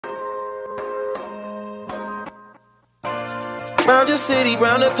Round your city,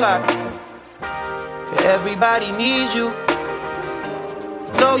 round the clock. Everybody needs you.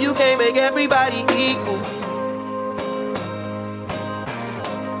 No, you can't make everybody equal.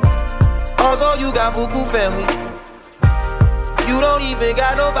 Although you got buku family, you don't even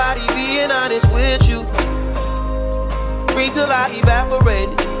got nobody being honest with you. Breathe till I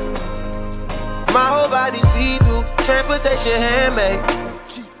evaporated. My whole body see-through. Transportation handmade.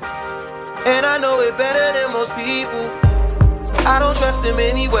 And I know it better than most people. I don't trust them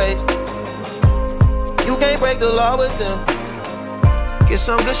anyways. You can't break the law with them. Get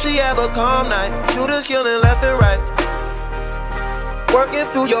some good shit, have a calm night. Shooters killing left and right. Working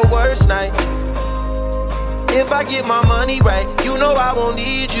through your worst night. If I get my money right, you know I won't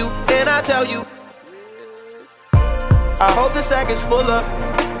need you. And I tell you, I hope the sack is full up.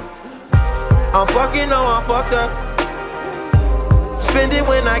 I'm fucking, no, I'm fucked up. Spend it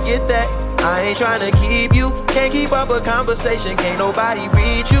when I get that. I ain't tryna keep you. Can't keep up a conversation. Can't nobody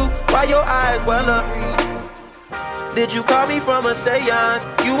read you. Why your eyes well up? Did you call me from a seance?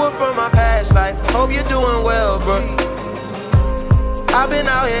 You were from my past life. Hope you're doing well, bro. I've been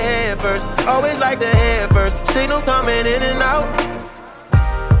out here head first. Always like the head first. Signal coming in and out.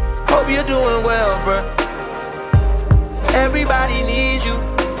 Hope you're doing well, bro. Everybody needs you.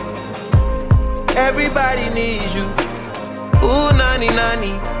 Everybody needs you. Ooh, nani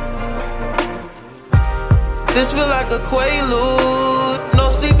nani. This feel like a quaalude.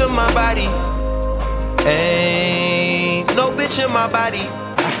 No sleep in my body. Ain't no bitch in my body.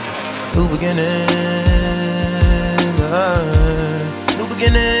 New beginnings, new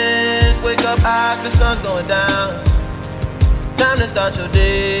beginnings. Wake up high, the sun's going down. Time to start your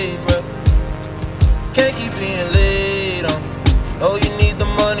day, bro. Can't keep being late on. Know you need the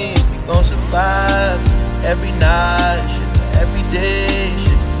money if you gon' survive. Every night, shit, every day,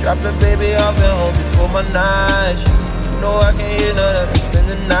 shit. Dropping baby off at home before my night, shit. You know I can't hear none of that, spend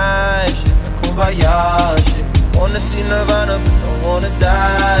the night, shit. Kumbaya, shit. Wanna see Nirvana, but don't wanna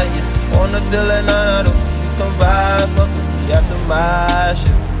die, yeah. Wanna feel it, nah, don't you come by. Fuck with me after my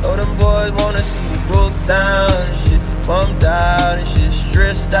shit. Know them boys wanna see you broke down and shit. Bummed out and shit,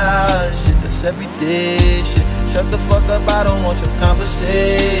 stressed out and shit. That's everyday shit. Shut the fuck up, I don't want your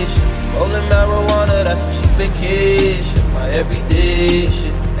conversation. Rolling marijuana, that's some cheap vacation. My everyday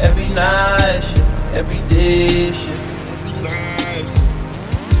shit, every night shit, everyday shit.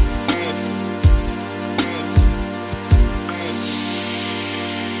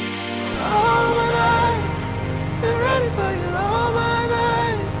 All my life, been ready for you all my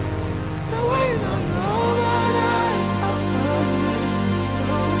life. Been waiting on you all my life. I'm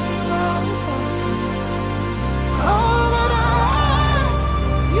all my life,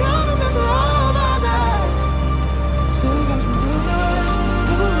 you remember all my life. Still got some good nights,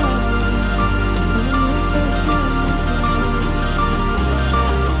 good nights.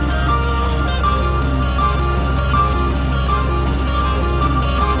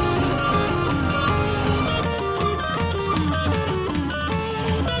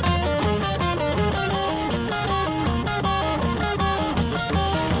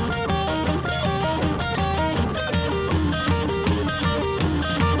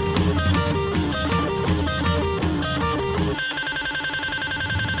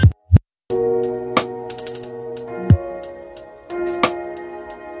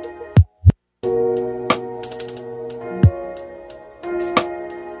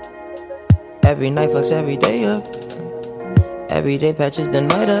 Every night fucks every day up. Every day patches the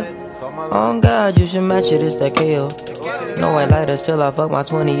night up. On God, you should match it, it's that KO. No white lighters till I fuck my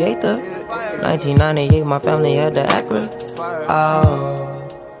 28th up. 1998, my family had the Acura. Oh,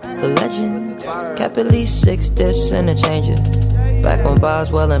 the legend. Kept at least 6 discs and a changer. Back when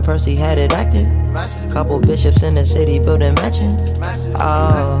Boswell and Percy had it active. Couple bishops in the city building mansions.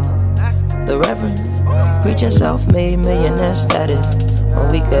 Oh, the Reverend. Preaching self-made millionaire status. When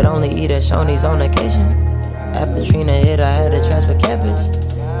we could only eat at Shoney's on occasion. After Trina hit, I had to transfer campus.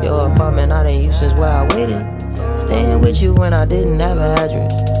 Your apartment I didn't use since where I waited. Staying with you when I didn't have an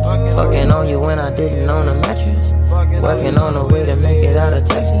address. Fucking on you when I didn't own a mattress. Working on a way to make it out of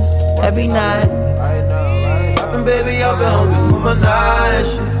Texas. Every night, dropping baby up at home before my night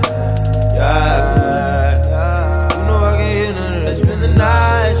shit. Yeah, you know I can't hear none of that. Spend the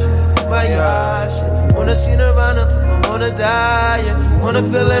night shit. My gosh, wanna see Nirvana, wanna die, yeah. Wanna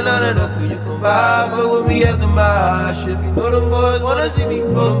feel it on it, could you come by? Fuck with me after my shit. You know them boys wanna see me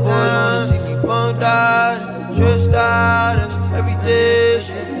bump down, see me bunked out, stressed out, that's just everyday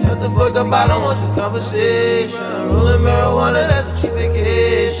shit. Shut the fuck up, I don't want your conversation. Rolling marijuana, that's a cheap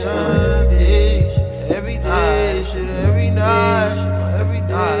vacation. Every day shit, every night shit, every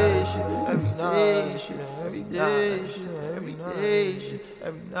day shit, every night. day, shit, every day, shit, every day, shit,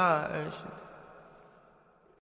 every night, shit.